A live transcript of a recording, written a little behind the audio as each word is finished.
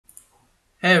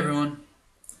Hey everyone,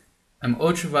 I'm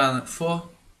Ultraviolent4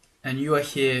 and you are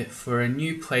here for a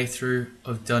new playthrough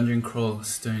of Dungeon Crawl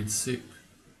Stone Soup.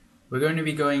 We're going to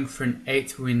be going for an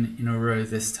 8th win in a row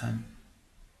this time.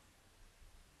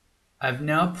 I've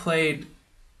now played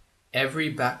every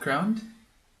background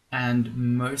and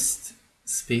most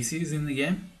species in the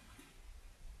game.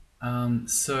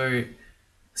 So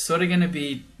sort of going to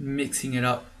be mixing it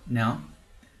up now.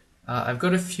 I've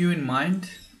got a few in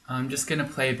mind. I'm just going to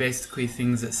play basically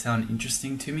things that sound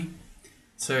interesting to me.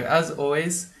 So as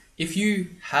always, if you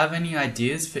have any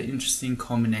ideas for interesting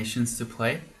combinations to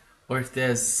play, or if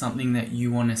there's something that you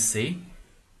want to see,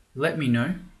 let me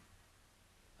know.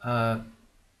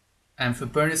 And for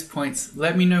bonus points,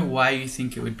 let me know why you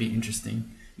think it would be interesting.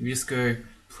 You just go,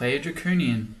 play a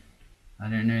Draconian. I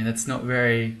don't know, that's not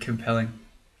very compelling.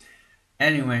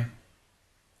 Anyway,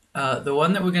 the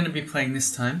one that we're going to be playing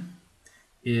this time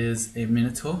is a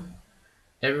Minotaur.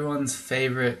 Everyone's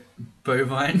favorite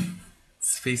bovine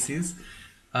species.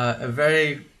 A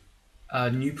very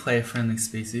new player friendly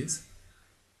species.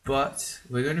 But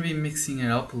we're going to be mixing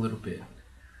it up a little bit.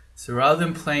 So rather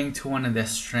than playing to one of their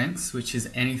strengths, which is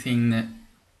anything that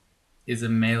is a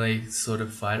melee sort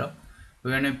of fighter,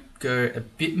 we're going to go a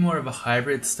bit more of a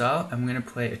hybrid style and we're going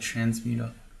to play a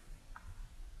Transmuter.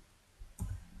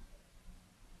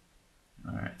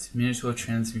 Alright, Minotaur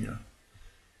Transmuter.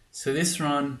 So this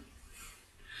run,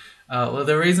 well,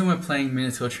 the reason we're playing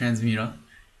Minotaur Transmuter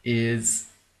is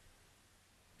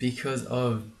because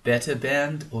of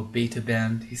betaband or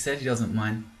betaband. He said he doesn't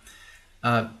mind.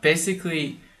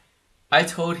 Basically, I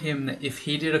told him that if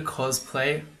he did a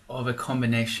cosplay of a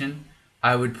combination,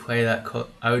 I would play that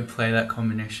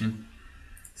combination.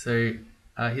 So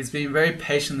he's been very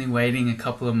patiently waiting a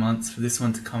couple of months for this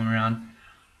one to come around,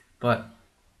 but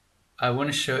I want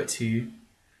to show it to you.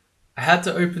 I had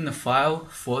to open the file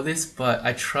for this, but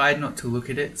I tried not to look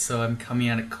at it, so I'm coming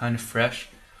at it kind of fresh.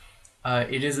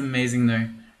 It is amazing though.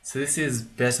 So this is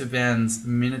betaband's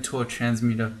Minotaur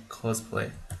Transmuter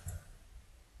cosplay.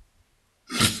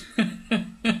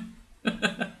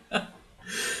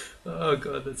 Oh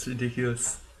god, that's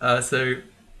ridiculous. He's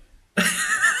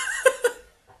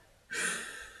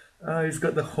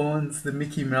got the horns, the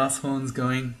Mickey Mouse horns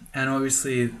going, and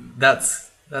obviously that's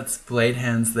blade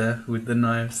hands there with the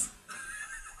knives.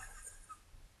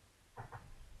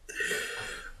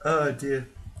 Oh dear.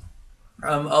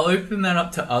 I'll open that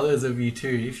up to others of you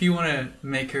too. If you want to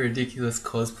make a ridiculous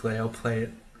cosplay, I'll play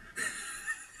it.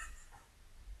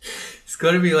 It's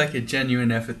got to be like a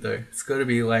genuine effort though. It's got to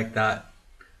be like that.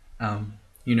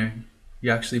 You know,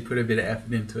 you actually put a bit of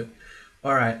effort into it.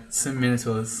 Alright, some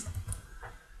Minotaurs.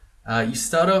 You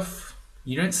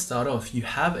don't start off, you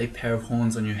have a pair of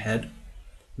horns on your head.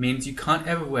 Means you can't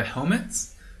ever wear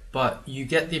helmets, but you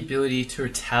get the ability to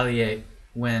retaliate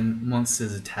when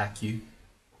monsters attack you.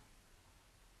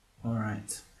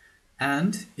 Alright,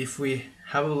 and if we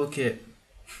have a look at,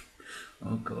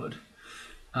 oh god,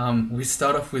 we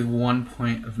start off with 1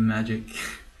 point of magic.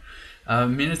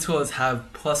 Minotaurs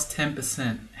have plus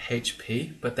 10%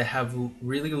 HP, but they have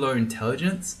really low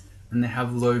intelligence and they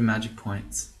have low magic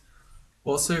points.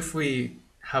 Also, if we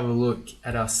have a look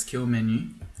at our skill menu,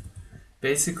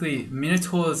 basically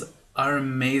Minotaurs are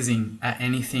amazing at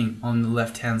anything on the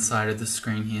left hand side of the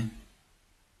screen here.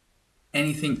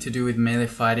 Anything to do with melee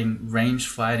fighting, ranged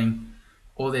fighting,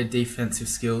 all their defensive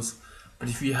skills. But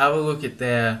if you have a look at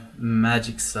their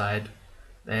magic side,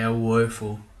 they are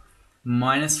woeful.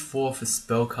 -4 for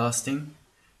spellcasting.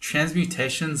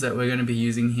 Transmutations that we're going to be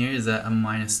using here is at a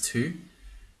 -2.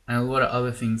 And a lot of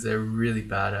other things they're really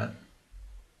bad at.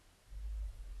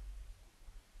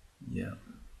 Yeah.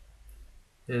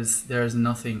 There is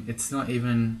nothing. It's not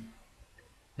even...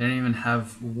 They don't even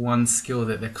have one skill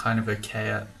that they're kind of okay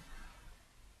at.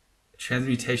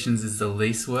 Transmutations is the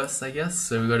least worst, I guess.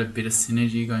 So we've got a bit of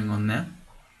synergy going on there.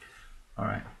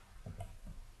 Alright.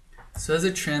 So as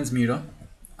a Transmuter,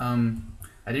 I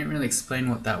didn't really explain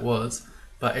what that was,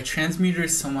 but a Transmuter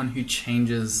is someone who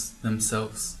changes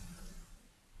themselves.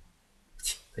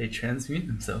 They transmute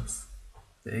themselves.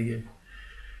 There you go.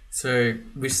 So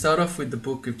we start off with the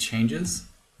Book of Changes.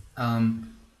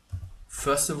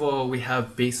 First of all, we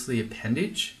have Beastly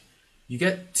Appendage. You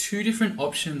get two different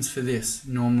options for this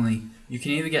normally. You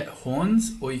can either get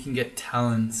horns or you can get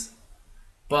talons.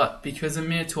 But because a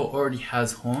Minotaur already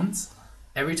has horns,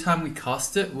 every time we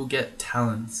cast it, we'll get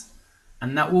talons.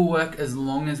 And that will work as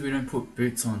long as we don't put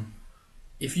boots on.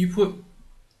 If you put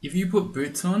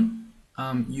boots on,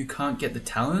 you can't get the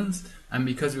talons, and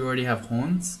because we already have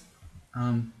horns,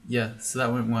 yeah, so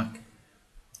that won't work.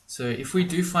 So if we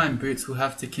do find boots, we'll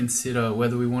have to consider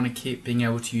whether we want to keep being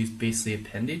able to use Beastly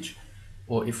Appendage,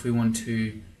 or if we want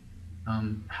to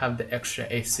have the extra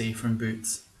AC from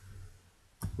boots.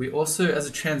 We also, as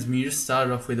a transmuter,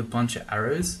 started off with a bunch of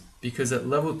arrows, because at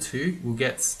level 2 we'll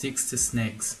get sticks to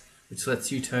snakes, which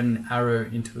lets you turn an arrow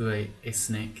into a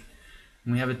snake.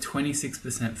 And we have a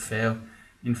 26% fail.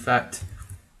 In fact,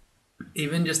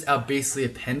 even just our beastly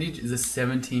appendage is a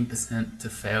 17% to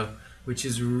fail, which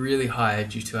is really high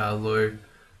due to our low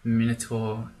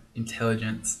Minotaur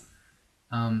intelligence.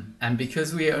 And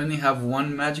because we only have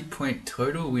 1 magic point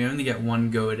total, we only get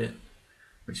 1 go at it,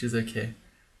 which is okay.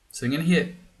 So I'm going to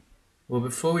hit, well,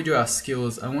 before we do our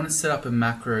skills, I want to set up a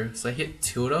macro. So I hit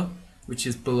tilde, which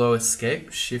is below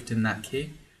escape, shift in that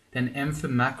key, then M for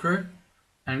macro,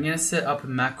 and I'm going to set up a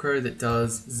macro that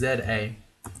does ZA.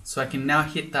 So I can now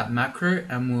hit that macro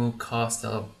and we'll cast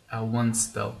our 1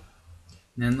 spell.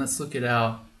 And then let's look at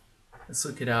our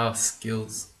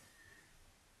skills.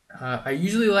 I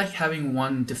usually like having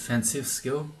 1 defensive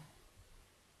skill.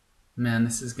 Man,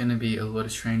 this is going to be a lot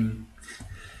of training.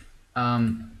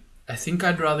 I think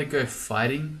I'd rather go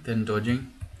fighting than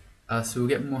dodging, so we'll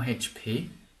get more HP.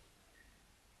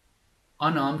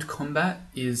 Unarmed combat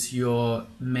is your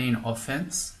main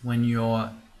offense when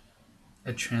you're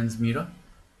a transmuter.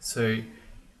 So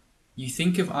you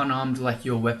think of unarmed like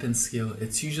your weapon skill.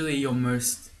 It's usually your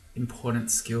most important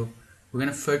skill. We're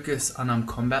going to focus unarmed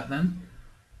combat then.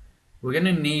 We're going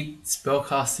to need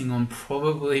spellcasting on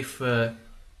probably for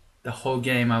the whole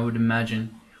game, I would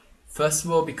imagine. First of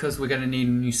all, because we're going to need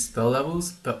new spell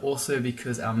levels, but also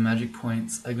because our magic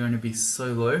points are going to be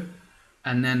so low.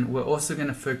 And then we're also going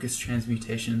to focus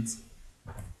transmutations.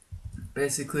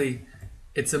 Basically,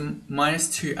 it's a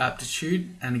 -2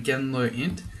 aptitude and again low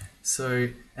int. So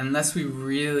unless we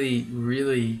really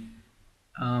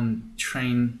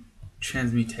train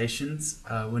transmutations,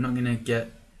 we're not going to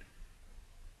get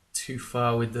too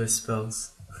far with those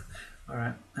spells.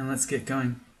 Alright, and let's get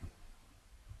going.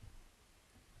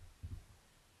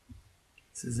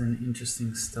 This is an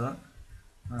interesting start.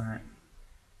 Alright.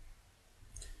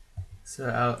 So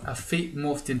our feet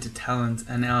morphed into talons,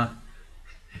 and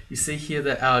you see here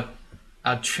that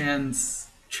our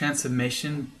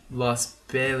transformation lasts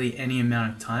barely any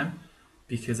amount of time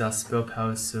because our spell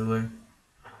power is so low.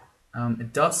 A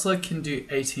dart slug can do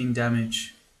 18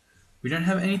 damage. We don't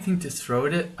have anything to throw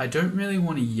at it. I don't really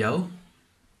want to yell.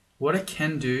 What I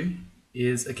can do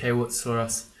is, okay, what saw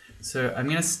us? So I'm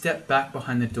going to step back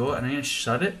behind the door and I'm going to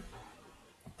shut it.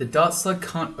 The dart slug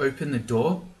can't open the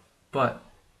door, but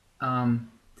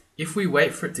if we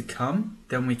wait for it to come,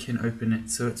 then we can open it.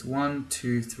 So it's 1,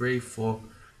 2, 3, 4,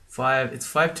 5. It's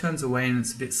 5 turns away and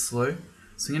it's a bit slow.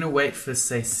 So I'm going to wait for,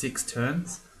 say, 6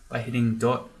 turns by hitting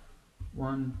dot.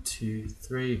 1, 2,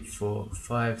 3, 4,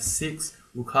 5, 6.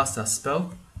 We'll cast our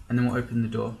spell and then we'll open the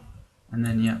door. And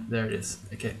then, yeah, there it is.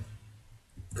 Okay,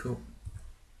 cool.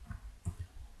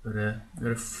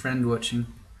 Got a friend watching.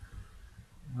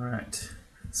 Alright,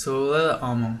 so leather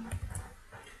armor.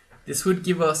 This would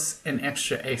give us an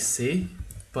extra AC,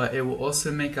 but it will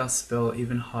also make our spell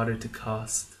even harder to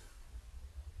cast.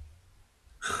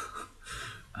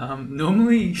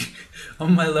 Normally,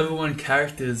 on my level 1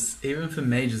 characters, even for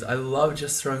mages, I love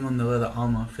just throwing on the leather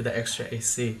armor for the extra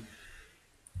AC.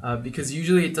 Because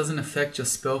usually it doesn't affect your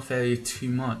spell failure too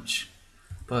much.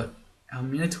 But our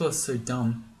Minotaur is so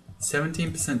dumb.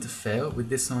 17% to fail. With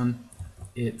this on,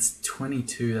 it's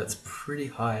 22. That's pretty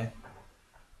high.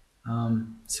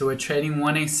 So we're trading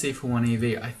 1 AC for 1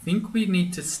 EV. I think we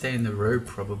need to stay in the robe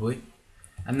probably.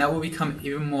 And that will become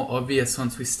even more obvious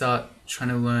once we start trying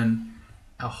to learn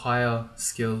our higher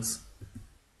skills.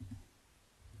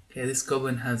 Okay, this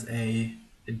goblin has a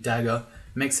dagger.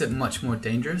 Makes it much more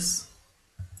dangerous.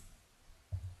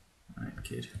 Alright,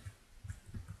 good.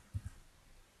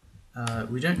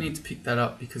 We don't need to pick that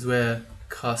up because we're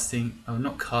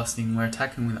we're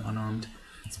attacking with unarmed.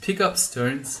 Let's pick up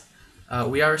stones.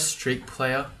 We are a streak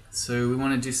player, so we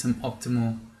want to do some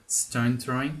optimal stone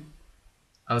throwing.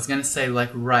 I was going to say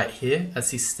like right here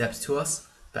as he steps to us,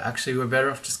 but actually we're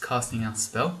better off just casting our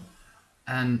spell.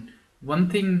 And one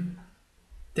thing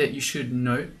that you should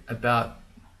note about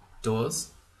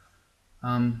doors,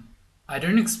 I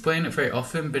don't explain it very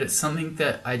often, but it's something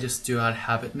that I just do out of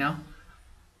habit now.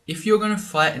 If you're going to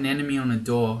fight an enemy on a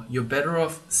door, you're better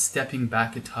off stepping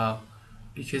back a tile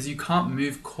because you can't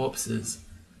move corpses.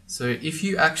 So if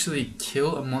you actually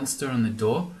kill a monster on the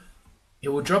door, it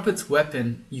will drop its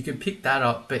weapon. You can pick that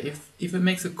up, but if it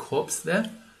makes a corpse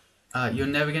there, you're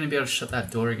never going to be able to shut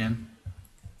that door again.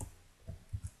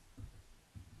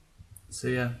 So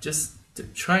yeah, just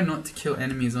try not to kill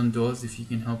enemies on doors if you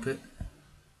can help it.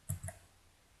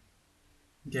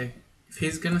 Okay, if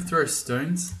he's going to throw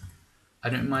stones, I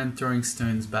don't mind throwing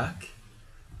stones back.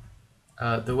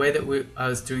 The way that I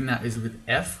was doing that is with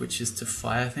F, which is to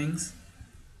fire things.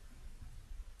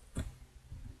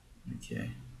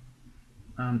 Okay.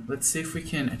 Let's see if we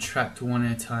can attract one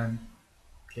at a time.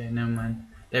 Okay, never mind.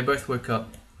 They both woke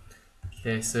up.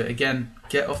 Okay, so again,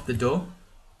 get off the door.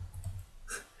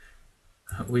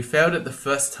 We failed it the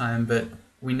first time, but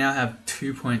we now have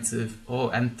 2 points of,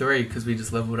 and 3 because we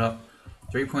just leveled up.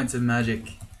 3 points of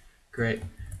magic. Great.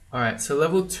 Alright, so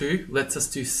level 2 lets us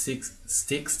do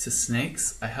sticks to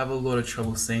snakes. I have a lot of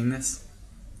trouble seeing this.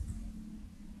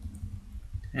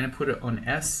 I'm going to put it on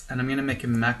S, and I'm going to make a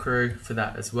macro for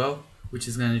that as well, which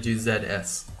is going to do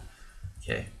ZS.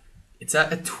 Okay. It's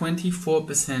at a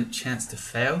 24% chance to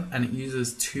fail, and it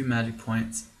uses 2 magic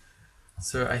points.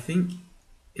 So I think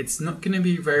it's not going to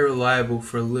be very reliable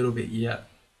for a little bit yet.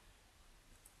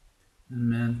 And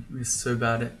man, we're so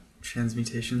bad at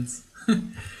transmutations.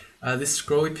 This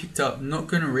scroll we picked up, not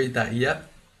going to read that yet.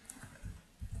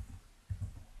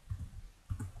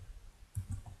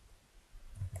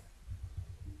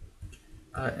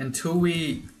 Until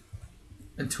we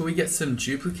get some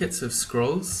duplicates of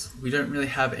scrolls, we don't really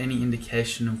have any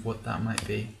indication of what that might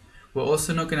be. We're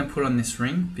also not going to put on this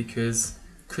ring because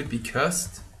it could be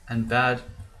cursed and bad.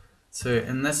 So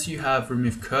unless you have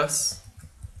remove curse,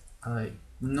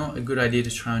 not a good idea to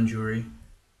try on jewelry.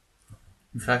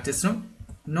 In fact, it's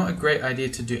not a great idea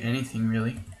to do anything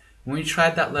really. When we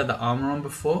tried that leather armor on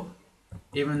before,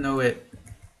 even though it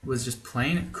was just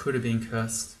plain, it could have been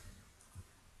cursed.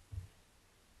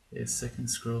 Okay, second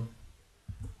scroll.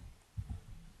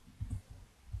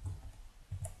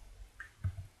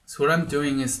 So what I'm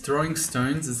doing is throwing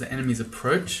stones as the enemies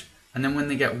approach, and then when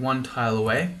they get 1 tile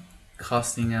away,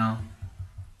 casting our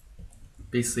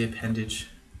beastly appendage.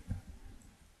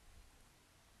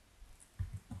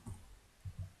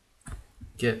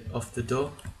 Get off the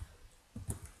door.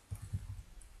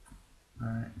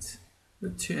 Alright.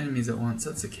 Got 2 enemies at once,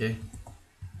 that's okay.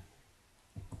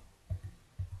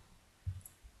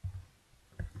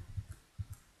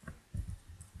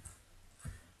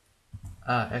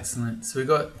 Excellent.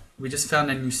 So we just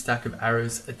found a new stack of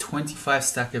arrows, a 25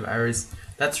 stack of arrows.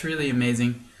 That's really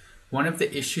amazing. One of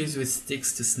the issues with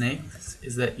sticks to snakes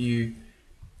is that you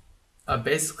are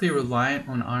basically reliant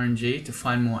on RNG to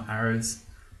find more arrows,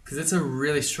 because it's a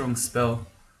really strong spell,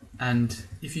 and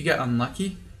if you get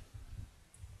unlucky,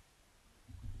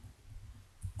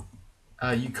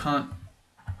 you can't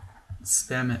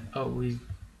spam it. Oh, we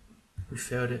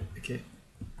failed it. Okay.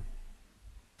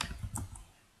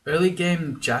 Early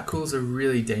game jackals are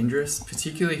really dangerous,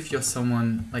 particularly if you're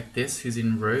someone like this who's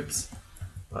in robes.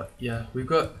 But yeah, we've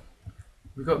got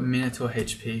Minotaur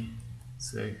HP,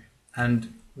 so,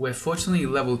 and we're fortunately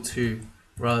level 2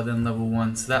 rather than level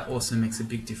 1, so that also makes a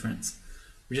big difference.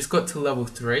 We just got to level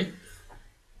 3.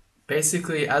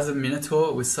 Basically, as a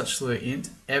Minotaur with such low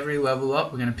int, every level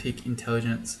up we're going to pick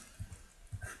intelligence.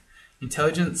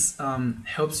 Intelligence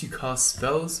helps you cast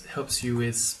spells, helps you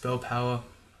with spell power,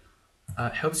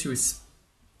 helps you with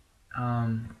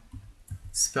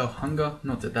spell hunger.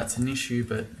 Not that that's an issue,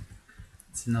 but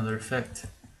it's another effect.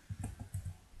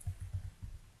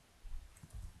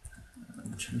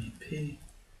 I'm trying to hit P.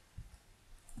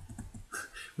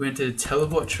 We went to the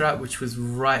teleport trap, which was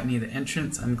right near the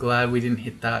entrance. I'm glad we didn't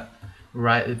hit that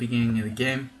right at the beginning of the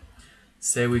game.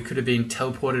 So we could have been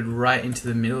teleported right into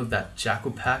the middle of that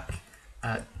jackal pack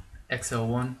at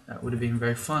XL1. That would have been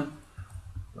very fun.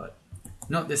 But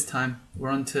not this time. We're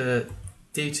on to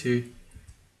D2.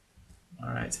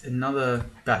 Alright, another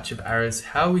batch of arrows.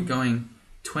 How are we going?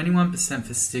 21%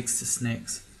 for sticks to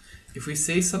snakes. If we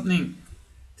see something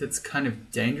that's kind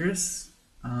of dangerous,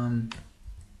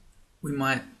 we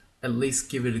might at least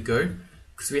give it a go,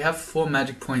 because we have 4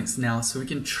 magic points now, so we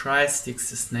can try sticks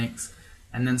to snakes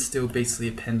and then still beastly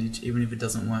appendage even if it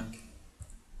doesn't work.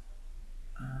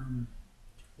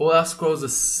 All our scrolls are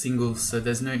singles, so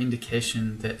there's no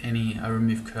indication that any are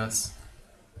remove curse.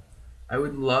 I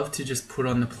would love to just put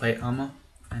on the plate armor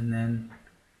and then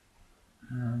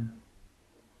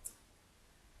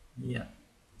yeah,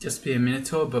 just be a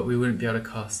Minotaur, but we wouldn't be able to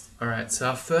cast. Alright, so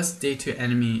our first D2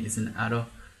 enemy is an adder.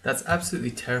 That's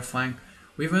absolutely terrifying.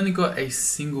 We've only got a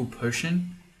single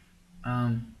potion.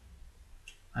 I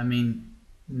mean,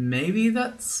 maybe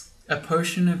that's a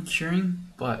potion of curing,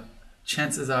 but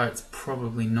chances are it's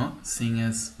probably not, seeing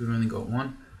as we've only got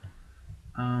 1.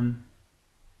 And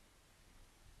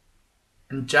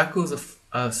jackals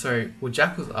are,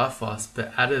 jackals are fast,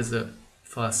 but adders are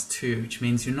fast too, which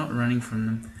means you're not running from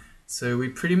them. So we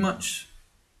pretty much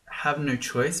have no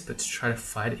choice but to try to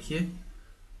fight it here.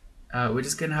 We're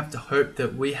just going to have to hope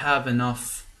that we have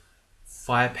enough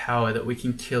firepower that we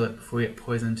can kill it before we get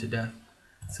poisoned to death.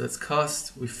 So let's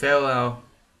cast, we fail our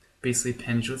beastly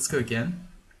appendage. Let's go again.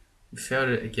 We failed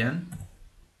it again.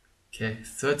 Okay,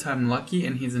 third time lucky,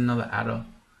 and here's another adder.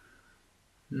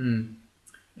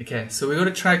 Okay, so we got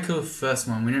to try to kill the first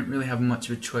one. We don't really have much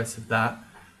of a choice of that.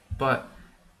 But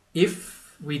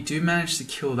if we do manage to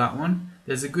kill that one,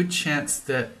 there's a good chance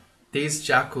that these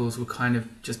jackals will kind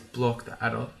of just block the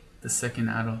adder, the second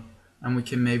adder, and we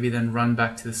can maybe then run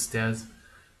back to the stairs.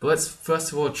 But let's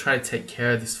first of all try to take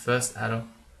care of this first adder.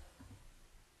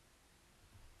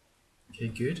 Okay,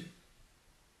 good.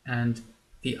 And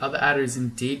the other adder is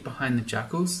indeed behind the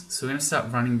jackals, so we're going to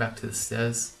start running back to the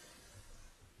stairs.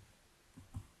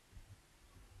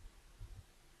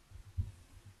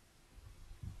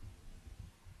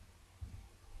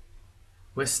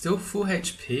 We're still full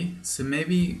HP, so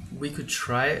maybe we could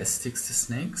try a sticks to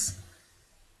snakes.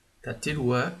 That did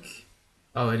work.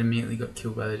 Oh, it immediately got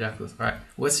killed by the jackals. Alright,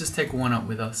 let's just take one up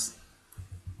with us.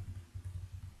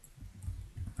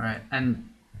 Alright, and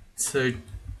so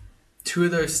 2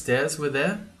 of those stairs were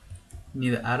there,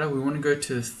 near the adder. We want to go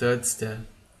to the third stair.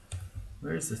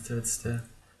 Where is the third stair?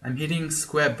 I'm hitting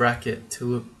square bracket to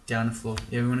look down the floor.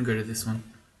 Yeah, we want to go to this one.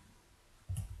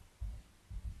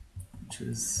 Which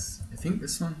is, I think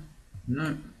this one?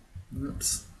 No,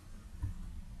 oops.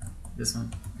 This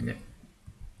one, okay.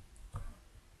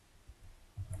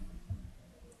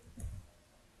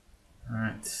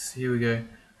 Alright, so here we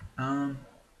go.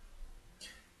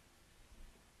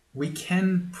 We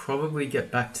can probably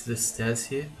get back to the stairs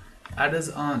here. Adders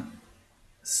aren't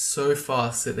so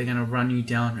fast that they're going to run you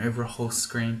down over a whole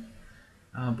screen.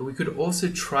 But we could also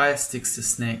try sticks to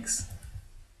snakes.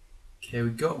 Okay,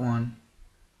 we got one.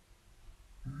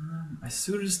 I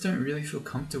still just don't really feel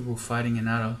comfortable fighting an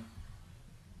adder.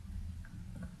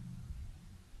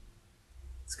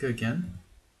 Let's go again.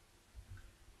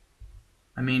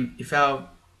 I mean, if our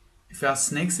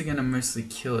snakes are going to mostly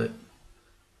kill it,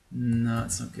 no,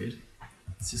 it's not good.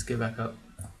 Let's just go back up.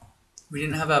 We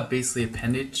didn't have our beastly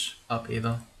appendage up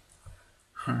either.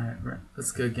 Alright, right,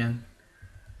 let's go again.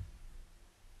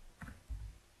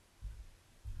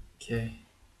 Okay.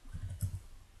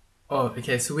 Oh,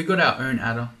 okay, so we got our own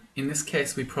adder. In this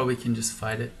case, we probably can just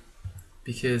fight it.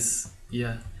 Because,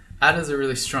 yeah, adders are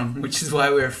really strong, which is why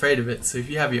we're afraid of it. So if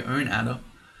you have your own adder,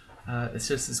 it's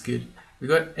just as good. We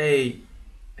got a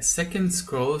second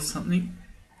scroll of something.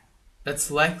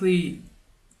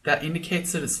 That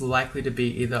indicates that it's likely to be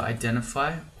either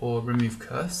identify or remove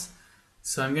curse.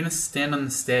 So I'm going to stand on the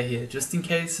stair here, just in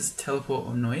case it's teleport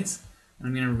or noise.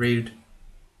 I'm going to read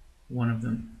one of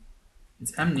them.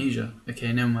 It's amnesia.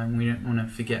 Okay, never mind. We don't want to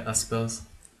forget our spells.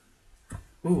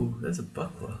 Ooh, there's a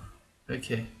buckler.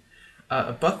 Okay.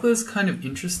 A buckler is kind of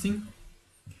interesting.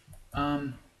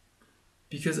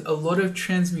 Because a lot of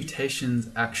transmutations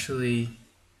actually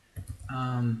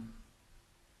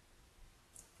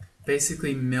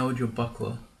basically meld your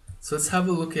buckler. So let's have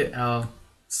a look at our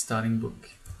starting book.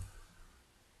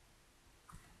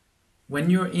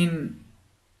 When you're in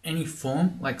any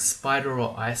form, like spider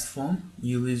or ice form,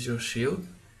 you lose your shield.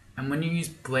 And when you use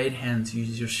blade hands, you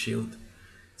use your shield.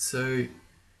 So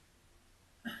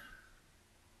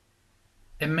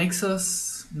it makes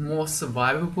us more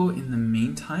survivable in the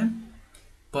meantime,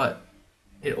 but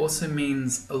it also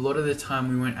means a lot of the time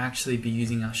we won't actually be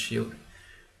using our shield,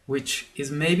 which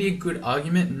is maybe a good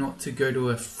argument not to go to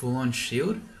a full-on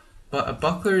shield, but a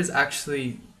buckler is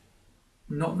actually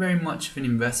not very much of an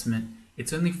investment.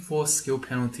 It's only 4 skill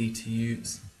penalty to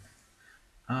use.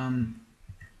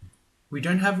 We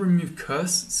don't have remove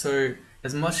curse, so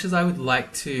as much as I would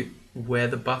like to wear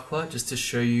the buckler just to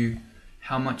show you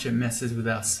how much it messes with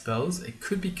our spells, it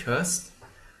could be cursed,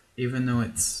 even though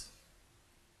it's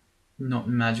not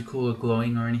magical or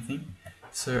glowing or anything.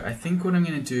 So I think what I'm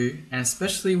going to do, and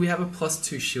especially we have a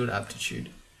 +2 shield aptitude,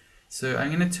 so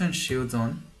I'm going to turn shields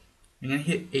on. I'm going to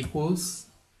hit equals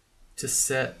to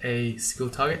set a skill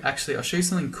target. Actually, I'll show you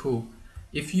something cool.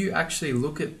 If you actually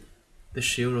look at the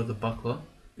shield or the buckler,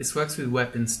 this works with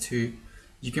weapons too.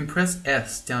 You can press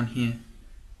S down here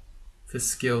for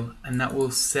skill, and that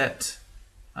will set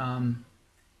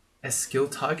a skill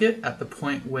target at the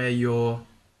point where you're...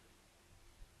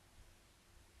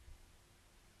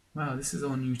 Wow, this is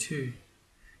all new too.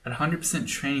 At 100%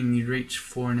 training, you reach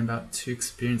 4 in about 2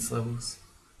 experience levels.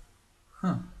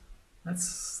 Huh,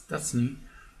 that's new.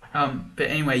 But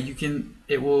anyway,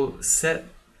 it will set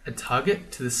a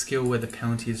target to the skill where the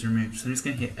penalty is removed. So I'm just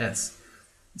going to hit S.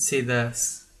 See the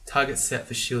target set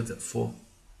for shields at 4.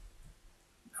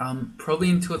 Probably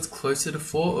until it's closer to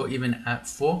 4 or even at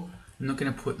 4. I'm not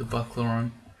going to put the buckler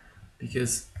on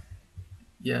because,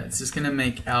 yeah, it's just going to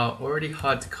make our already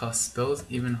hard to cast spells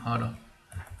even harder.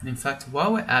 And in fact,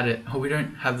 while we're at it, we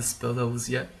don't have the spell levels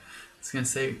yet. I was going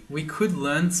to say, we could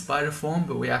learn Spider Form,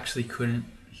 but we actually couldn't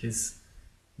because,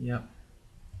 yep,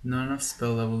 not enough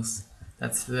spell levels.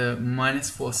 That's the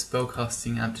 -4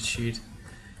 spellcasting aptitude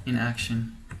in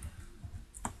action.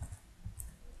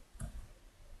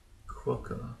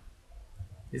 Quokka.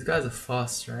 These guys are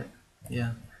fast, right?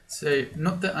 Yeah. So,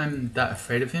 not that I'm that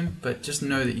afraid of him, but just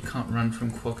know that you can't run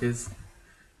from Quokkas.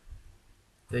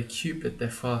 They're cute, but they're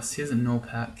fast. Here's a Gnoll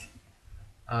pack.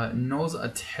 Gnolls are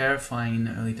terrifying in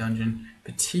the early dungeon,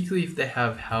 particularly if they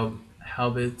have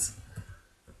halberds.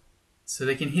 So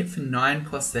they can hit for 9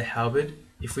 plus their halberd.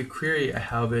 If we query a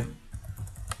halberd,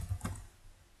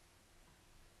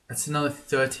 that's another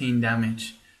 13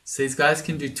 damage. So these guys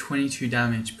can do 22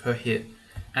 damage per hit,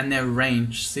 and they're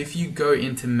ranged. So if you go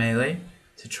into melee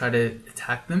to try to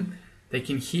attack them, they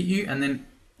can hit you, and then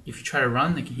if you try to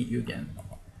run, they can hit you again.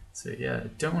 So yeah,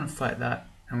 don't want to fight that.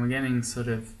 And we're getting sort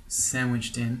of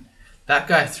sandwiched in. That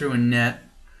guy threw a net.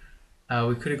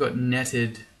 We could have got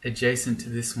netted adjacent to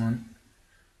this one.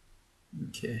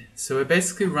 Okay, so we're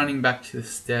basically running back to the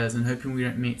stairs and hoping we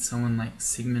don't meet someone like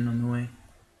Sigmund on the way.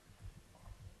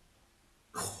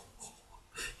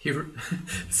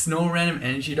 Snore random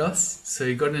energied us, so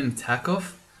he got an attack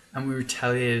off, and we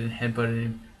retaliated and headbutted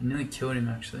him. We nearly killed him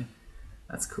actually.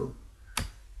 That's cool.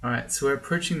 Alright, so we're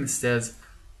approaching the stairs.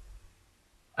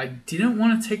 I didn't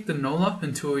want to take the Gnoll up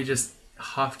until we just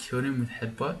half killed him with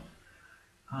headbutt.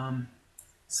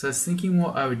 So I was thinking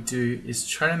what I would do is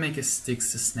try to make a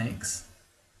sticks to snakes.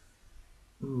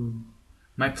 Ooh.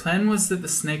 My plan was that the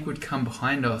snake would come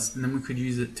behind us and then we could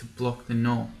use it to block the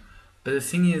Gnoll. But the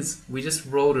thing is, we just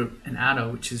rolled an adder,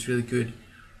 which is really good.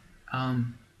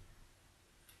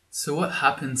 So what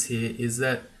happens here is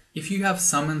that if you have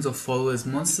summons or followers,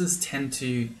 monsters tend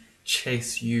to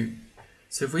chase you.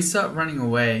 So if we start running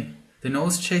away, the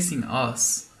Gnoll's chasing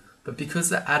us, but because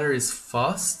the adder is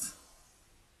fast,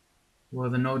 well,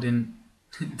 the Gnoll didn't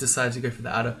decide to go for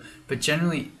the adder, but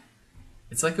generally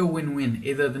it's like a win-win.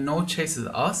 Either the Gnoll chases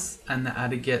us and the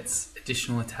adder gets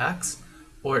additional attacks,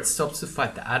 or it stops to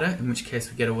fight the adder, in which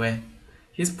case we get away.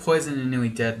 He's poisoned and nearly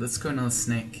dead. Let's go another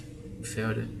snake. We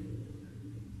failed it.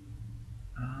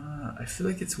 I feel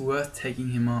like it's worth taking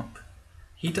him up.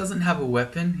 He doesn't have a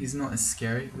weapon. He's not as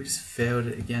scary. We just failed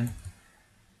it again.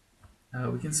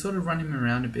 We can sort of run him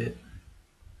around a bit.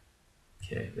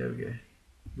 Okay, there we go.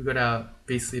 We got our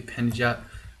beastly appendage out.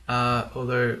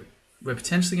 Although we're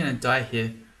potentially going to die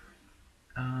here.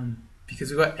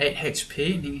 Because we've got 8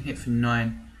 HP and he can hit for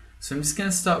 9. So I'm just going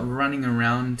to start running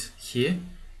around here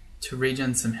to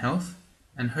regen some health.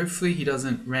 And hopefully he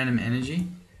doesn't random energy.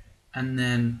 And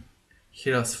then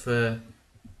hit us for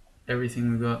everything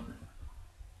we've got.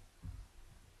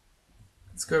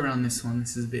 Let's go around this one.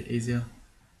 This is a bit easier.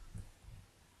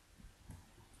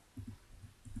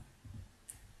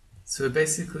 So we're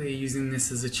basically using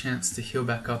this as a chance to heal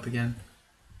back up again.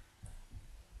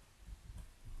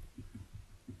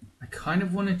 I kind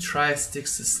of want to try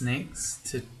sticks to snakes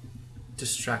to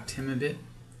distract him a bit.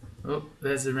 Oh,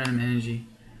 there's the random energy.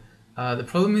 The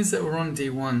problem is that we're on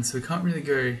D1, so we can't really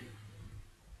go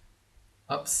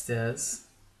upstairs.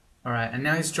 Alright, and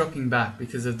now he's dropping back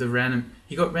because of the random...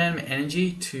 He got random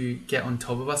energy to get on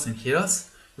top of us and hit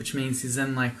us, which means he's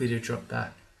then likely to drop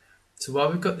back. So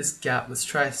while we've got this gap, let's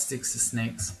try sticks to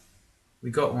snakes. We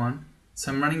got one.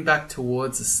 So I'm running back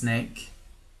towards the snake.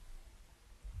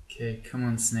 Okay, come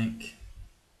on snake.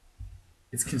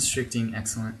 It's constricting,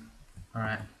 excellent.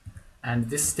 Alright. And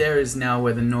this stair is now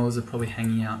where the gnolls are probably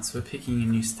hanging out, so we're picking a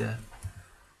new stair.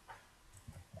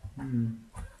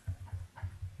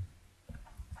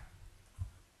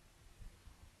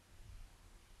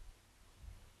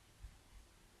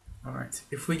 Alright,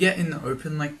 if we get in the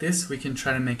open like this, we can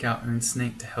try to make our own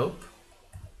snake to help.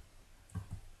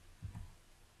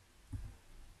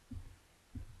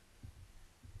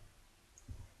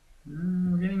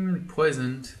 We're getting really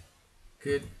poisoned.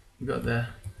 Good, we got there.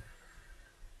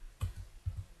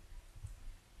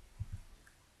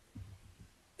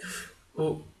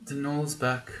 Oh, the gnoll's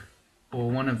back, or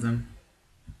one of them.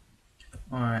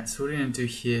 Alright, so what are we going to do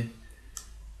here?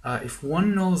 If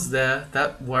one gnoll's there,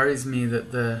 that worries me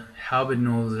that the halberd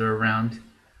gnolls are around.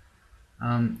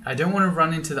 I don't want to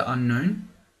run into the unknown,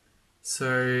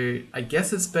 so I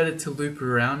guess it's better to loop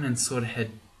around and sort of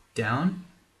head down,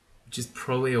 which is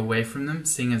probably away from them,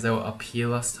 seeing as they were up here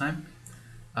last time.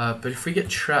 But if we get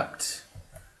trapped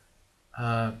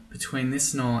between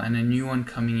this gnoll and a new one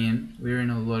coming in, we're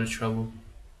in a lot of trouble.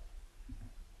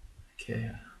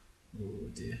 Okay, oh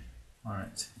dear,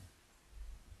 alright.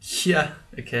 Yeah,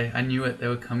 okay, I knew it, they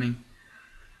were coming.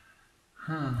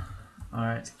 Huh.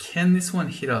 Alright, can this one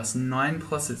hit us? 9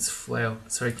 plus its flail.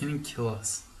 Sorry, can he kill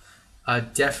us?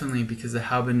 Definitely, because the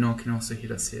halberd gnaw can also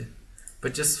hit us here.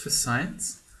 But just for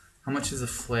science, how much is a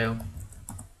flail?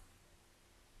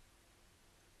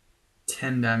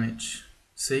 10 damage.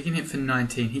 So he can hit for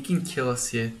 19. He can kill us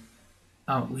here.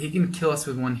 He can kill us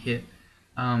with one hit.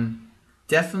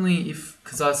 Definitely,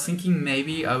 because I was thinking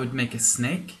maybe I would make a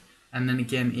snake, and then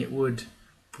again it would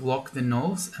block the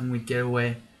gnolls and we'd get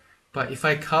away. But if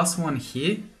I cast one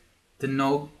here, the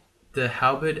gnoll, the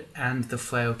halberd and the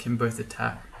flail can both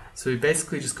attack. So we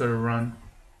basically just got to run.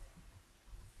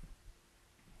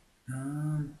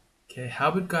 Okay,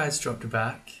 halberd guy's dropped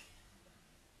back.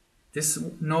 This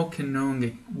gnoll can no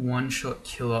longer one-shot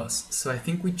kill us, so I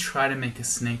think we try to make a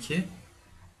snake here,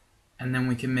 and then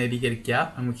we can maybe get a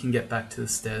gap and we can get back to the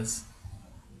stairs.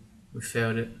 We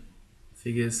failed it.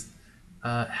 Figures.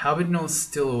 Halberd gnoll's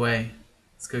still away.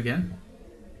 Let's go again.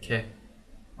 Okay.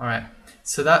 Alright.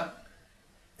 So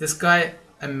this guy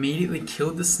immediately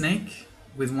killed the snake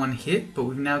with one hit, but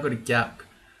we've now got a gap.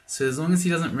 So as long as he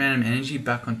doesn't random energy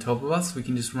back on top of us, we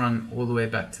can just run all the way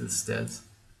back to the stairs.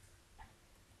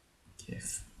 Okay.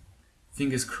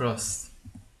 Fingers crossed.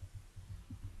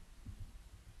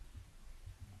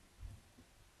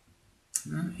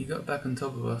 No, he got back on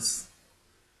top of us.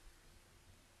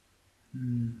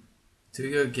 Do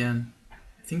we go again?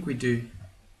 I think we do.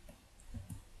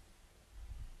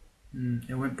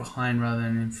 It went behind rather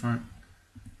than in front.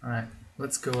 Alright,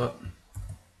 let's go up.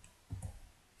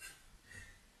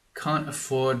 Can't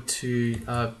afford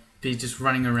to be just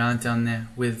running around down there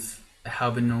with a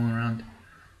halberd gnoll around.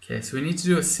 Okay, so we need to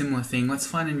do a similar thing. Let's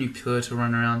find a new pillar to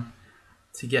run around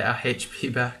to get our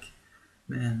HP back.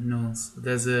 Man, gnolls.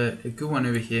 There's a good one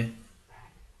over here.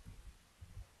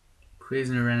 Please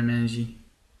no random energy.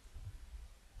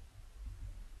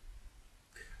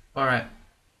 Alright,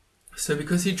 so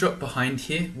because he dropped behind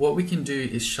here, what we can do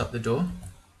is shut the door.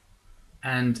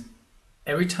 And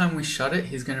every time we shut it,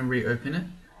 he's going to reopen it,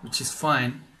 which is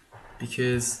fine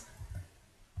because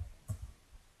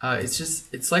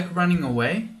it's like running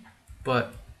away,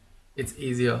 but it's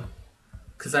easier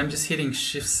because I'm just hitting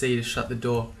Shift C to shut the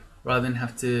door rather than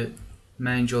have to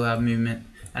manage all our movement.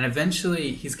 And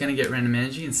eventually he's going to get random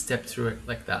energy and step through it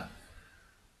like that.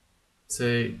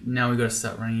 So now we've got to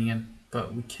start running again.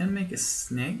 But we can make a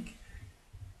snake,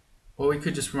 or we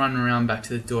could just run around back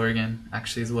to the door again,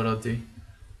 actually is what I'll do.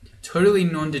 Totally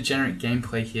non-degenerate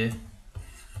gameplay here.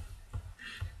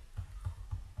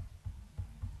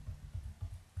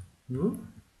 Ooh.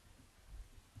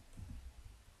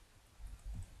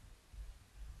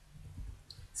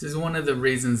 This is one of the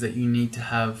reasons that you need to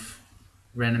have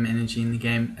random energy in the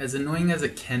game. As annoying as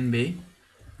it can be,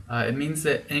 it means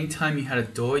that anytime you had a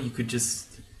door, you could just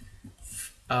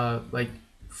like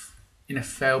in a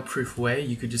fail-proof way,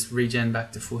 you could just regen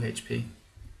back to full HP.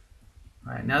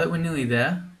 Alright, now that we're nearly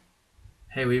there,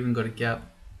 hey, we even got a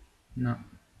gap. No.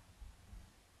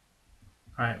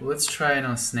 Alright, well, let's try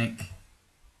another snake.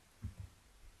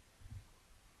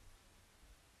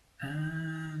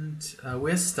 And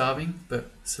we're starving,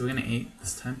 but so we're gonna eat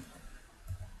this time.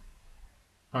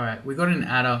 Alright, we got an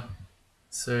adder,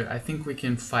 so I think we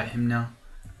can fight him now.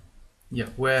 Yeah,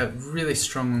 we're really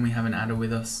strong when we have an adder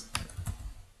with us.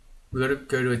 We gotta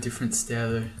go to a different stair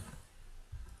though.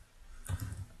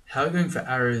 How are we going for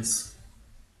arrows?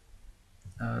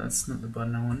 That's not the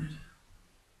button I wanted.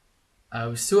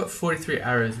 We're still at 43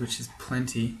 arrows, which is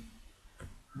plenty.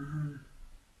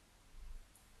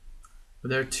 But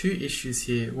there are two issues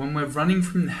here. When we're running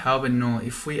from the halberd gnoll,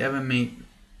 if we ever meet,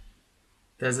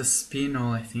 there's a spear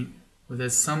gnoll, I think. Or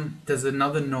there's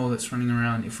another gnoll that's running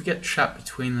around. If we get trapped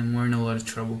between them, we're in a lot of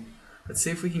trouble. Let's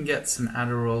see if we can get some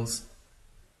adder rolls.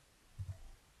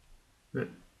 We've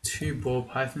got 2 ball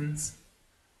pythons.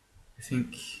 I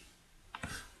think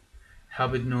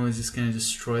halberd gnoll is just going to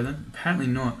destroy them. Apparently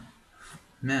not.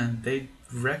 Man, they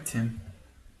wrecked him.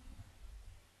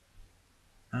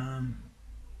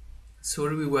 So what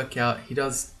do we work out? He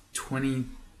does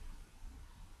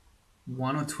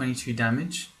 21 or 22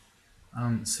 damage.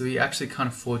 So we actually can't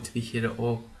afford to be hit at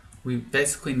all. We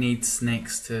basically need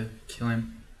snakes to kill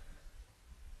him.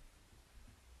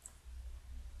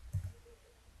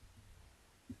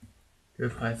 Go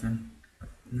python.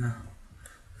 No.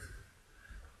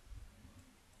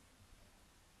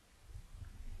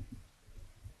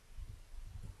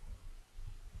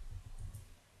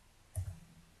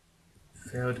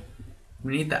 Failed.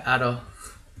 We need the adder.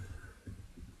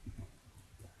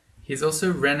 He's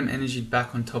also random energy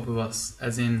back on top of us,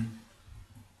 as in...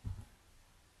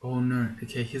 Oh no,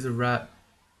 okay, here's a rat.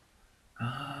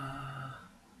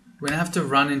 We're gonna have to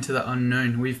run into the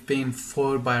unknown. We've been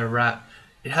foiled by a rat.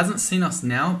 it hasn't seen us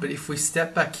now, but if we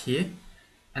step back here,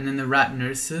 and then the rat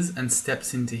notices and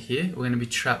steps into here, we're going to be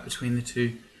trapped between the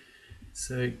two.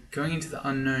 So going into the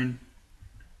unknown,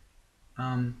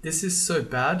 this is so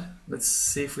bad. Let's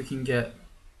see if we can get...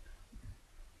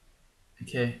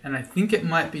 Okay, and I think it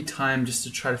might be time just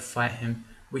to try to fight him.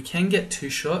 We can get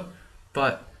two-shot,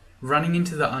 but running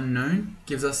into the unknown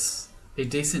gives us a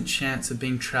decent chance of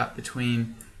being trapped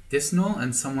between this gnoll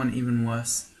and someone even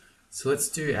worse. So let's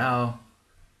do our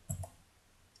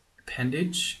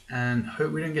appendage and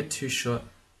hope we don't get two-shot.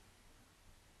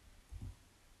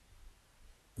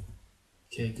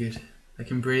 Okay, good. I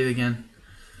can breathe again.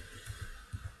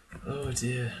 Oh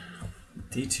dear.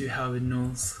 D2 Harvard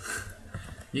gnolls.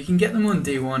 You can get them on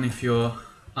D1 if you're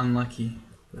unlucky.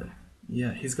 But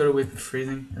yeah, he's got a whip of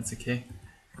freezing. That's okay.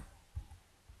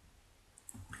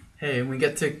 Hey, and we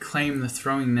get to claim the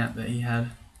throwing net that he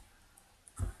had.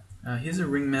 Here's a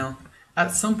ring mail.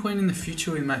 At some point in the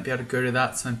future we might be able to go to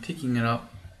that, so I'm picking it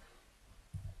up.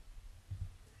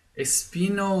 A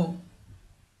spear gnoll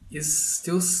is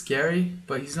still scary,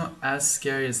 but he's not as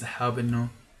scary as the halberd gnoll.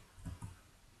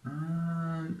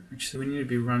 Actually, we need to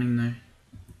be running though.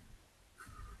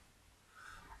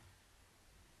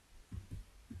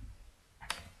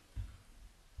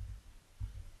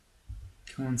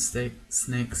 Come on,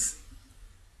 snakes.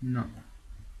 No.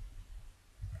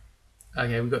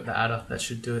 Okay, we got the adder. That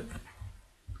should do it.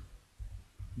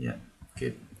 Yeah,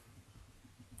 good.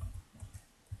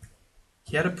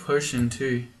 He had a potion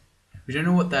too. We don't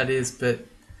know what that is, but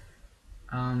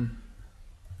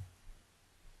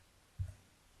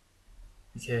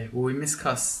okay, well we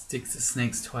miscast sticks to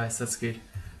snakes twice, that's good.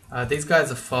 These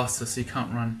guys are faster, so you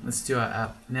can't run. Let's do our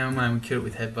app. Never mind, we killed it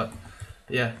with headbutt.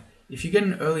 But yeah, if you get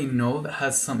an early gnoll that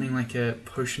has something like a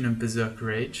potion of berserk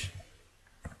rage,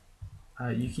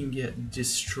 you can get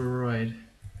destroyed.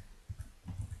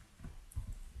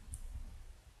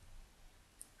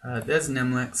 There's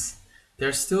Nemlex. There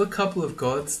are still a couple of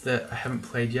gods that I haven't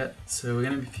played yet, so we're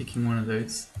going to be picking one of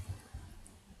those.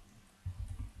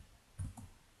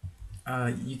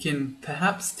 You can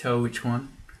perhaps tell which one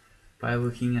by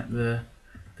looking at the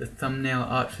thumbnail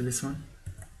art for this one.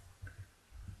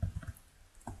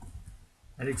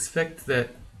 I'd expect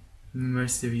that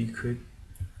most of you could.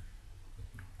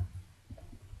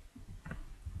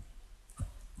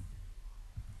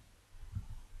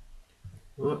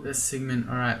 Oh, there's Sigmund.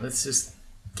 Alright, let's just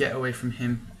get away from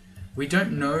him. We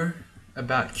don't know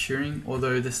about curing,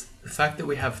 although the fact that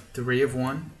we have 3 of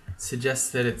 1 suggests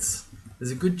that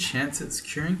there's a good chance it's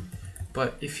curing.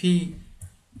 But if he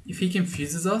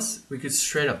confuses us, we could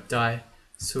straight up die.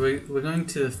 So we're going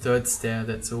to the 3rd stair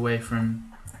that's away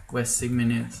from where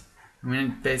Sigmund is. I'm going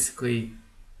to basically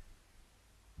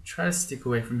try to stick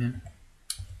away from him.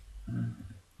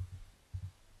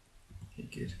 Okay,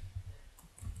 good.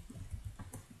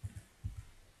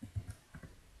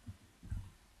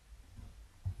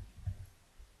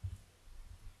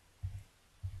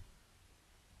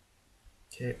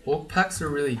 Okay, orc packs are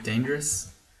really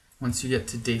dangerous once you get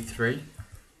to D3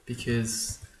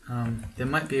 because there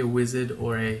might be a wizard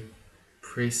or a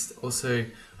priest. Also,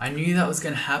 I knew that was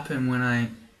going to happen when I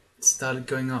started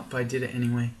going up, but I did it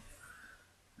anyway.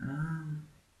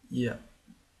 Yeah.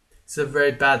 It's a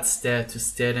very bad stair to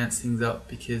stair dance things up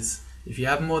because if you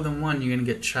have more than one, you're going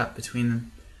to get trapped between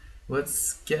them.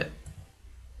 Let's get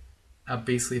our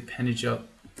beastly appendage up,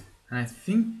 and I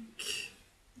think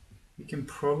we can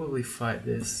probably fight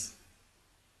this.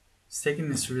 It's taking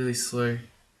this really slow.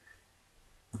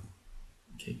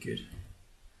 Okay, good.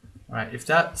 Alright, if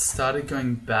that started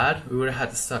going bad, we would have had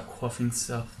to start quaffing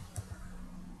stuff.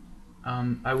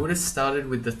 I would have started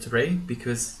with the 3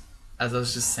 because, as I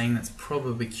was just saying, that's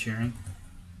probably curing.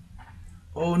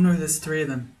 Oh no, there's 3 of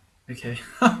them. Okay,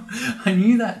 I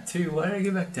knew that too. Why did I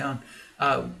go back down?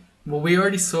 Well, we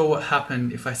already saw what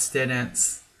happened if I stair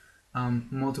dance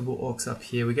multiple orcs up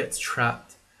here. We get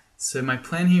trapped. So my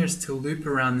plan here is to loop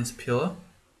around this pillar,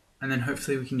 and then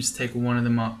hopefully we can just take one of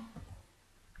them up.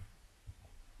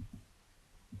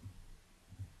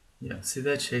 Yeah, see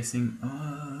they're chasing.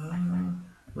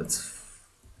 Let's.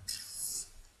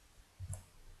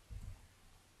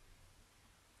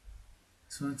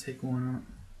 Just want to take one up.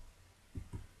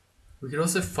 We could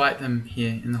also fight them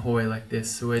here in the hallway like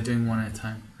this, so we're doing one at a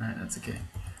time. Alright, that's okay.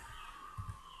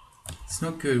 It's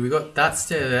not good. We got that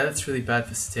stair there, that's really bad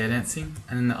for stair dancing,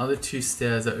 and then the other 2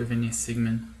 stairs are over near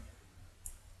Sigmund.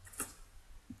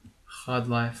 Hard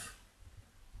life.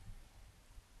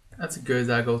 That's a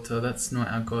Gozag altar, that's not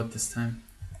our god this time.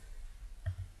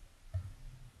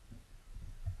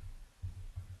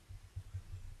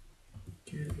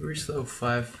 Good. we reached level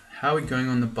 5. How are we going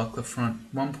on the buckler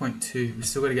front? 1.2. We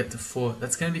still got to get to 4.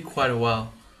 That's going to be quite a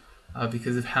while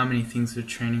because of how many things we're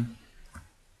training.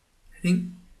 I think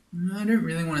I don't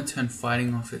really want to turn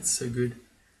fighting off. It's so good.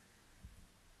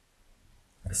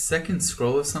 A second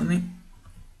scroll or something.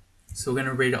 So we're going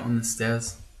to read it on the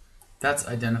stairs. That's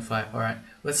identify. Alright,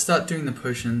 let's start doing the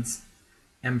potions.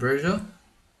 Ambrosia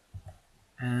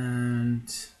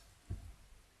and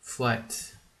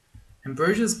flight.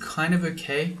 Ambrosia's kind of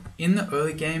okay. In the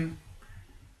early game,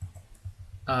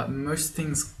 most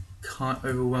things can't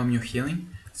overwhelm your healing.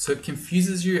 So it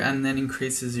confuses you and then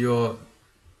increases your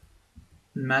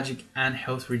magic and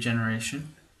health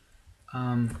regeneration.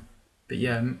 But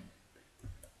yeah,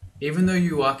 even though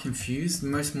you are confused,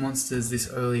 most monsters this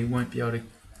early won't be able to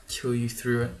kill you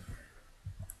through it.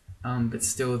 But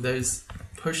still, those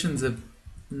potions are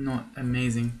not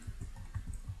amazing.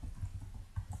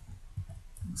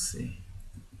 Let's see.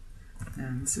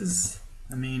 And this is,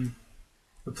 I mean,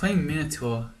 we're playing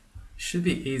Minotaur. Should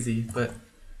be easy, but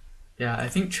yeah, I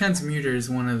think Transmuter is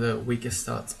one of the weakest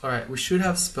starts. Alright, we should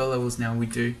have spell levels now. We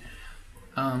do.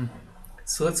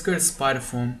 So let's go to spider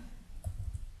form.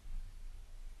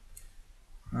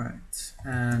 Alright,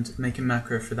 and make a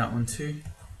macro for that one too.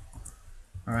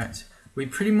 Alright, we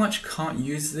pretty much can't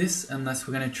use this unless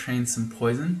we're going to train some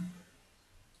poison.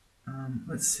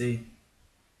 Let's see.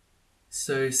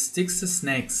 So sticks to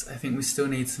snakes, I think we still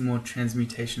need some more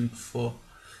transmutation before.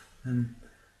 And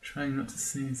trying not to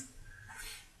sneeze.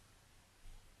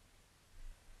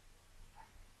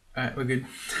 Alright, we're good.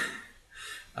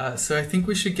 So I think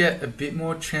we should get a bit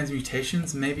more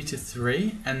transmutations, maybe to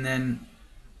 3, and then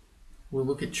we'll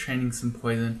look at training some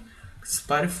poison.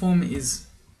 Spider form is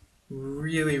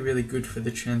really, really good for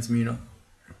the transmuter.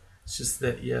 It's just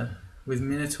that, yeah, with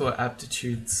Minotaur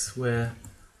aptitudes, we're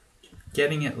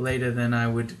getting it later than I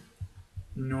would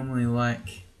normally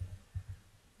like.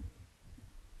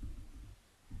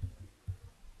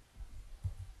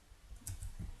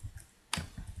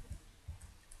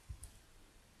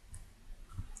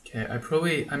 Okay,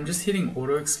 I'm just hitting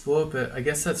auto explore, but I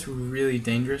guess that's really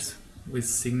dangerous with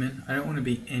Sigmund. I don't want to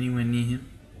be anywhere near him.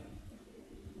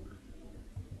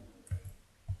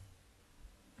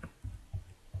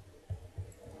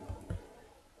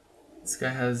 This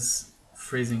guy has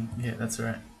freezing. Yeah, that's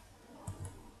right.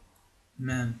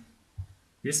 Man,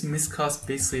 we just miscast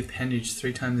Beastly Appendage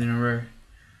 3 times in a row.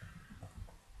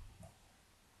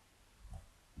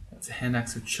 That's a hand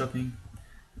axe with chopping.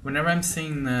 Whenever I'm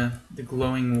seeing the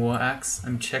glowing war axe,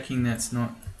 I'm checking that it's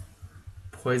not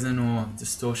poison or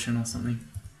distortion or something.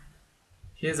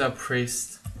 Here's our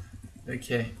priest.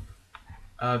 Okay.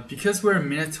 Because we're a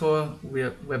Minotaur,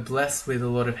 we're blessed with a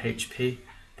lot of HP,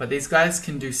 but these guys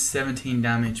can do 17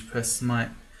 damage per smite,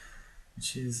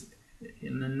 which is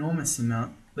an enormous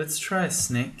amount. Let's try a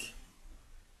snake.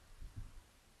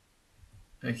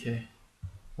 Okay.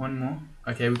 One more.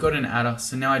 Okay, we got an adder,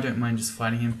 so now I don't mind just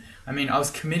fighting him. I mean, I was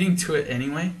committing to it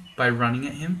anyway by running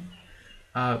at him.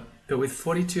 But with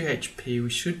 42 HP, we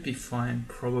should be fine,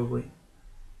 probably.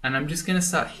 And I'm just going to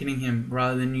start hitting him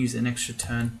rather than use an extra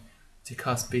turn to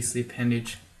cast Beastly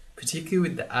Appendage. Particularly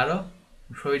with the adder,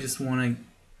 we probably just want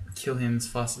to kill him as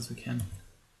fast as we can.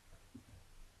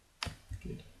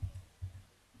 Good.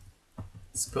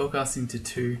 Spellcasting to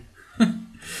 2.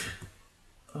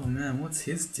 Oh man, what's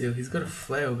his deal? He's got a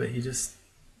flail, but he just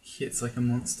hits like a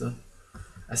monster.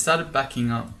 I started backing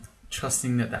up,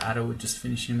 trusting that the adder would just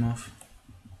finish him off.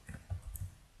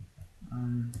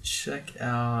 Check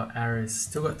our arrows.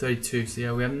 Still got 32, so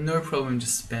yeah, we have no problem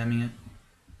just spamming it.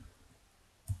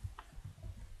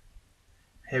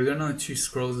 Hey, we got another 2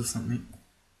 scrolls or something.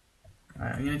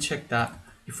 Alright, I'm gonna check that.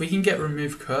 If we can get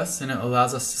remove curse, then it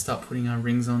allows us to start putting our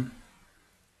rings on.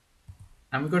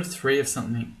 And we've got a 3 of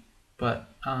something. But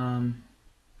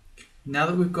now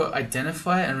that we've got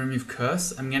identify and remove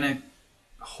curse, I'm going to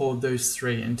hold those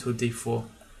 3 until D4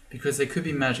 because they could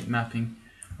be magic mapping.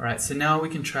 Alright, so now we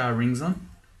can try our rings on.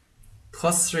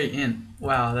 +3 in.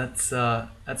 Wow, that's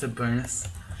a bonus.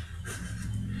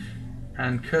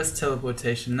 And curse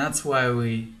teleportation, that's why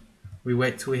we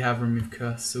wait till we have remove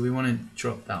curse, so we want to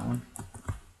drop that one.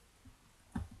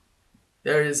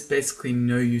 There is basically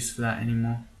no use for that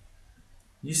anymore.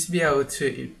 Used to be able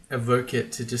to evoke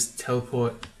it to just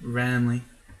teleport randomly,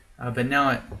 but now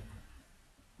it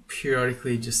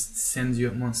periodically just sends you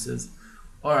at monsters.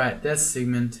 Alright, there's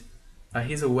Sigmund.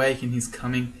 He's awake and he's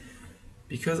coming.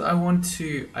 Because I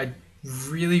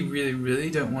really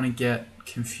don't want to get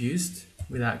confused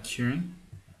without curing.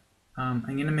 I'm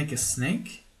going to make a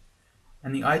snake.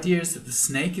 And the idea is that the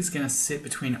snake is going to sit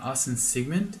between us and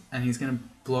Sigmund, and he's going to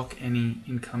block any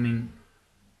incoming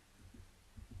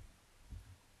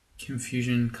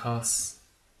confusion casts.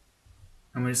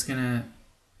 And we're just gonna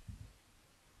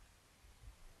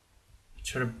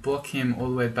try to block him all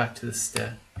the way back to the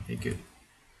stair. Okay, good.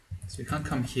 So we can't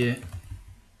come here.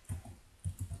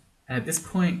 And at this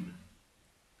point,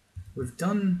 we've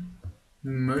done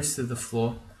most of the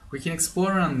floor. We can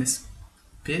explore around this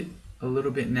bit a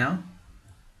little bit now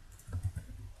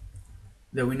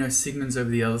that we know Sigmund's over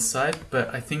the other side,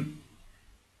 but I think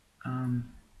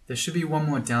there should be one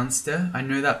more downstairs. I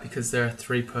know that because there are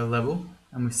 3 per level,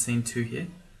 and we've seen 2 here.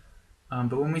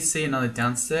 But when we see another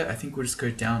downstairs, I think we'll just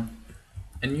go down.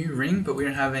 A new ring, but we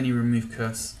don't have any remove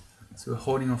curse, so we're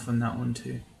holding off on that one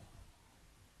too.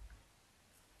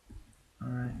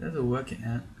 Alright, there's a worker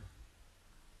ant.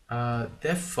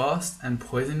 They're fast and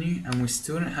poison you, and we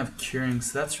still don't have curing,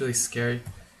 so that's really scary.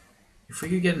 If we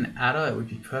could get an adder, it would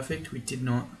be perfect. We did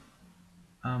not.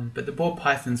 But the ball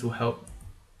pythons will help.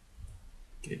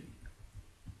 Good.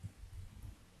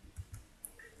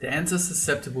 The ants are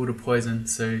susceptible to poison,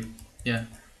 so yeah,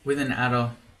 with an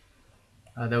adder,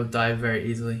 they'll die very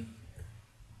easily.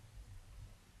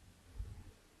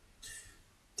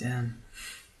 Damn,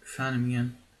 found him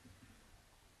again.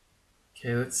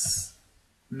 Okay, let's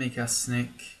make our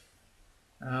snake.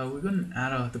 We've got an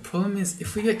adder. The problem is,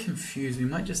 if we get confused, we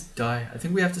might just die. I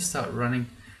think we have to start running.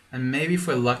 And maybe if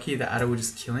we're lucky, the adder will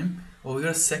just kill him. Oh, we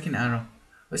got a second adder.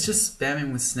 Let's just spam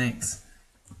him with snakes.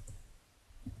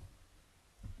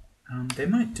 They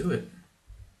might do it.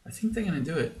 I think they're going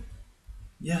to do it.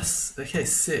 Yes. Okay,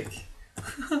 sick.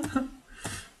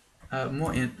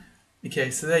 More int.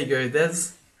 Okay, so there you go.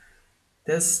 There's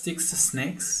sticks to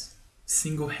snakes.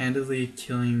 Single-handedly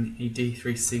killing a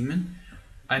D3 Sigmund.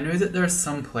 I know that there are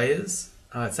some players,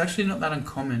 it's actually not that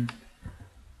uncommon,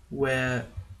 where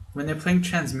when they're playing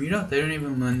Transmuter, they don't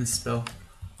even learn this spell.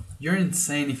 You're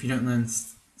insane if you don't learn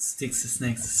sticks to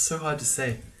snakes. It's so hard to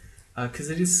say, because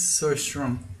it is so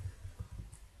strong.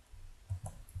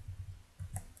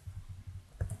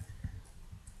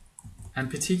 And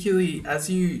particularly as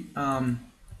you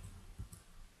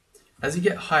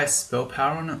get higher spell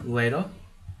power on it later,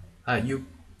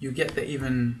 you get the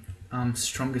even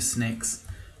stronger snakes.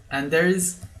 And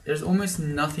there's almost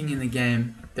nothing in the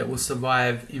game that will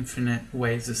survive infinite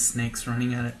waves of snakes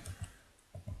running at it.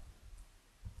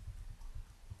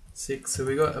 6, so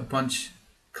we got a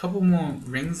couple more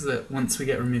rings that once we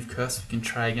get remove curse we can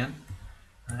try again.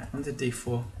 Alright, on to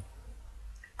D4.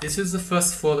 This is the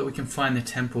first floor that we can find the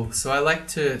temple, so I like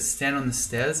to stand on the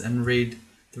stairs and read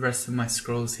the rest of my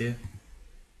scrolls here.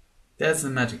 There's the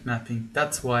magic mapping,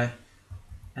 that's why.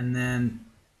 And then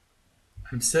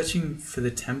I'm searching for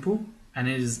the temple, and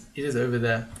it is over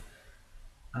there,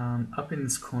 up in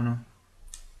this corner.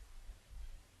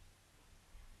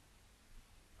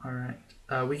 Alright,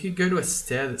 we could go to a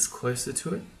stair that's closer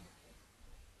to it.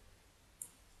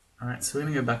 Alright, so we're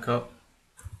going to go back up.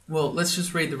 Well, let's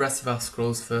just read the rest of our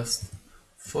scrolls first.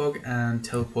 Fog and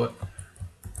teleport.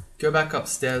 Go back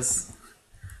upstairs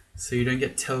so you don't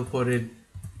get teleported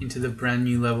into the brand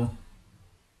new level.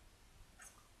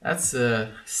 That's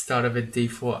the start of a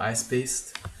D4 Ice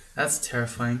Beast. That's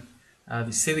terrifying.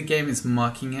 You see the game is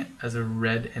marking it as a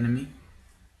red enemy.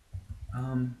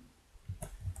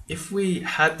 If we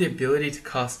had the ability to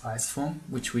cast Ice Form,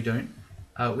 which we don't,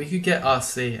 we could get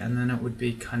RC and then it would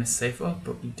be kind of safer,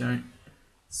 but we don't.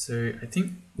 So I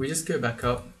think we just go back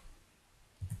up.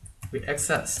 We X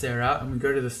that stair out and we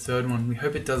go to the third one. We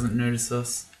hope it doesn't notice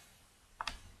us.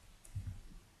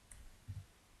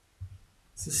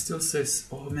 This is still so...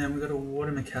 Oh man, we got a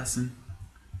water moccasin.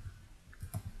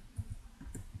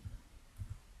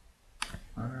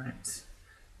 Alright.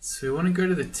 So we want to go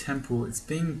to the temple. It's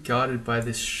being guarded by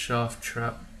this shaft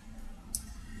trap.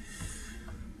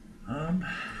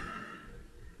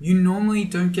 You normally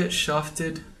don't get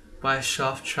shafted by a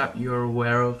shaft trap you're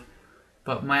aware of,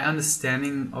 but my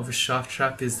understanding of a shaft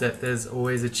trap is that there's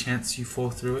always a chance you fall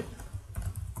through it.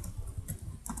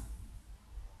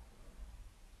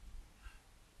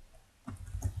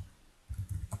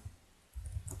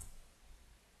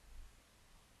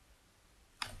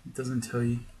 It doesn't tell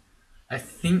you. I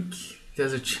think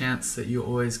there's a chance that you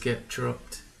always get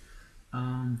dropped.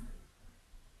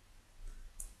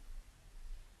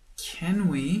 Can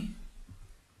we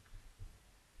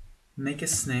make a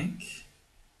snake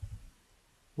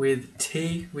with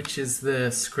T, which is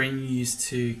the screen you use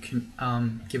to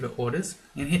give it orders,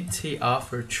 and hit TR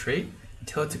for a treat and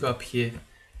tell it to go up here?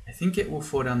 I think it will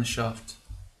fall down the shaft.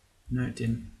 No, it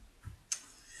didn't.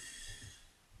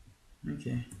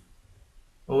 Okay.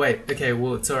 Oh wait, okay,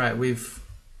 well it's alright, we've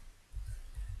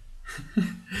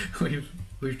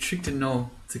tricked a gnoll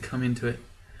to come into it.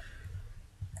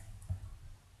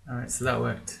 Alright, so that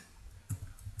worked.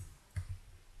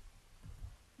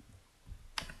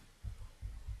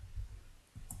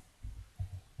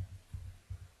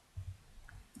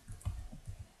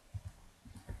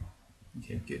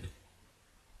 good.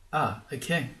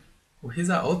 Okay. Well, here's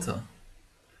our altar.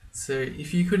 So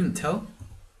if you couldn't tell,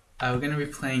 we're going to be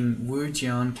playing Wu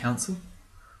Jian Council.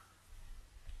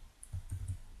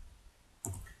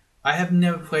 I have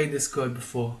never played this god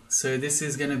before, so this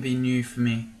is going to be new for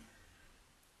me.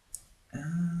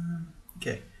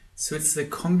 Okay, so it's the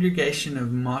congregation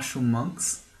of martial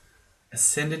monks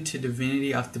ascended to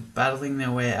divinity after battling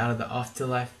their way out of the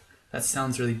afterlife. That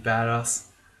sounds really badass.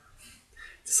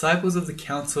 Disciples of the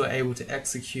council are able to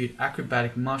execute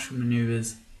acrobatic martial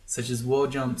maneuvers such as wall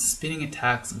jumps, spinning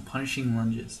attacks, and punishing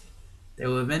lunges. They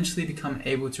will eventually become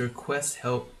able to request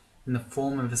help in the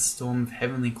form of a storm of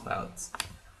heavenly clouds.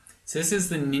 So this is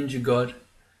the ninja god.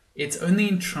 It's only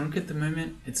in trunk at the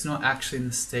moment. It's not actually in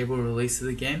the stable release of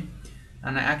the game.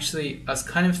 And I was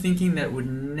kind of thinking that it would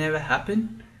never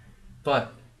happen,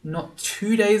 but not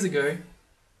 2 days ago,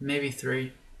 maybe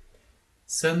 3,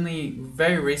 certainly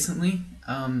very recently,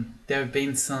 there have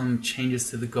been some changes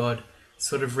to the god,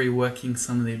 sort of reworking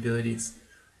some of the abilities.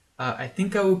 I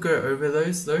think I will go over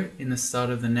those though in the start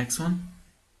of the next one.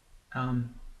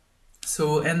 So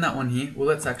we'll end that one here. Well,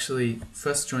 let's actually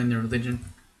first join the religion.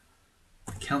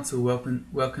 The council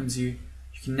welcomes you.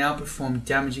 You can now perform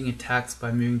damaging attacks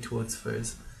by moving towards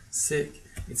foes. Sick.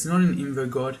 It's not an invo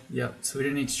god, yep, so we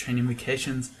don't need to train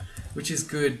invocations, which is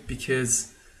good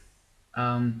because,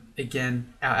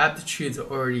 again, our aptitudes are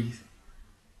already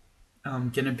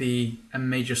going to be a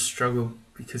major struggle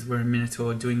because we're a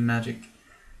Minotaur doing magic.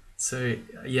 So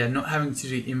yeah, not having to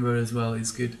do invo as well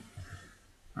is good.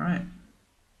 Alright,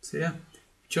 so yeah,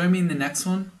 join me in the next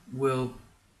one. We'll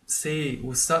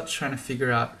start trying to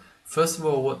figure out, first of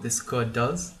all, what this god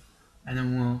does, and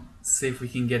then we'll see if we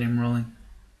can get him rolling.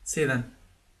 See you then.